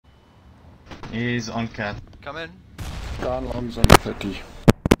He's on cat. Come in. Down longs on 30.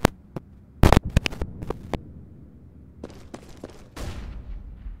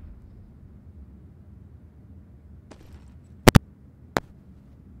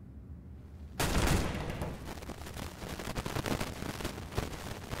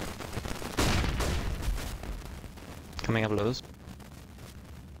 Coming up lows.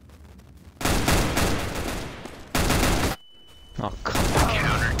 Oh, come on.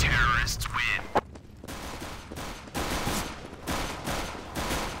 Counter-terrorists win.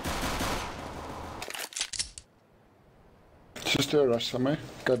 Just a rush somewhere.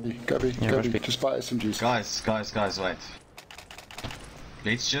 Gubby, rush B. just buy SMGs. Guys, wait.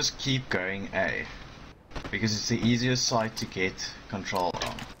 Let's just keep going A. Because it's the easiest site to get control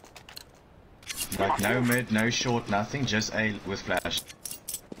on. Like no mid, no short, nothing, just A with flash.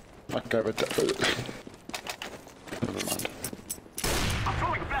 Okay, but never mind. I'm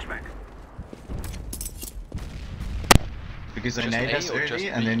throwing a flashback. Because they Just nade A us or just early B?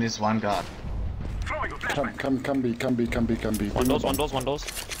 and then there's one guy. Throwing a flashback. Come B. One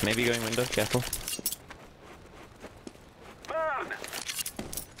doors. Maybe going window, careful. Burn!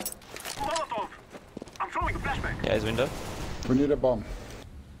 Molotov! I'm throwing a flashback. Yeah, his window. We need a bomb.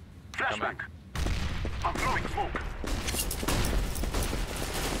 Flashback. I'm throwing smoke.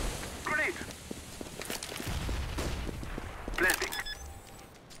 Grenade. Planting.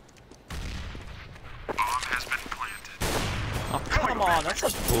 Bomb has been planted. Oh, come on, that's a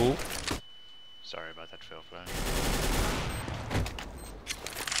fool. Sorry about that fail flash.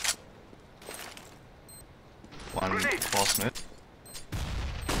 One Grenade. false mid.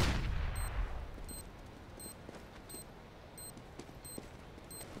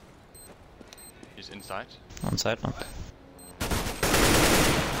 He's inside. On side one.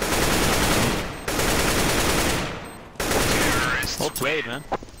 Well played, man.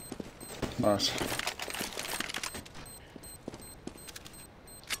 Nice.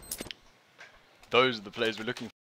 Those are the players we're looking for.